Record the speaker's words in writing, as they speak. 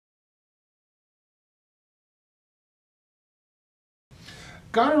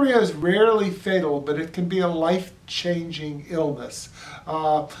Gonorrhea is rarely fatal, but it can be a life-changing illness.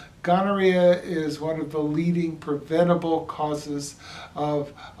 Gonorrhea is one of the leading preventable causes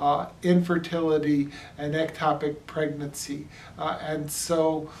of infertility and ectopic pregnancy. And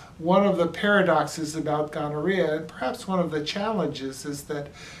so one of the paradoxes about gonorrhea, and perhaps one of the challenges, is that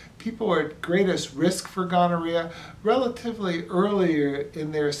people are at greatest risk for gonorrhea relatively earlier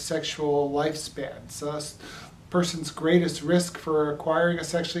in their sexual lifespans. Person's greatest risk for acquiring a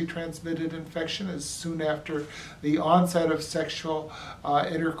sexually transmitted infection is soon after the onset of sexual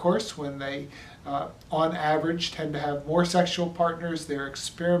intercourse, when they, on average, tend to have more sexual partners. They're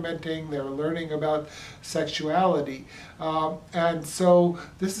experimenting, they're learning about sexuality. And so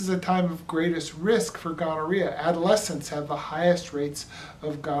this is a time of greatest risk for gonorrhea. Adolescents have the highest rates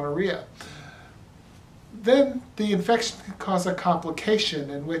of gonorrhea. Then the infection can cause a complication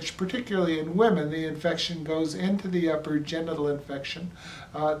in which, particularly in women, the infection goes into the upper genital infection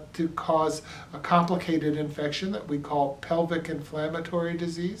to cause a complicated infection that we call pelvic inflammatory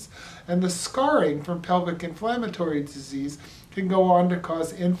disease. And the scarring from pelvic inflammatory disease can go on to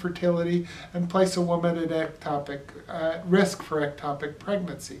cause infertility and place a woman at risk for ectopic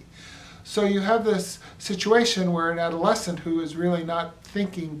pregnancy. So you have this situation where an adolescent who is really not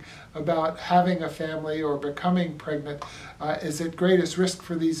thinking about having a family or becoming pregnant is at greatest risk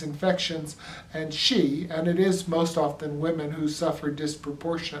for these infections, and it is most often women who suffer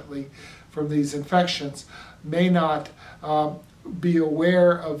disproportionately from these infections, may not be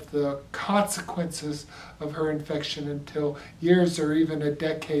aware of the consequences of her infection until years or even a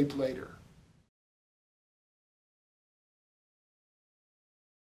decade later.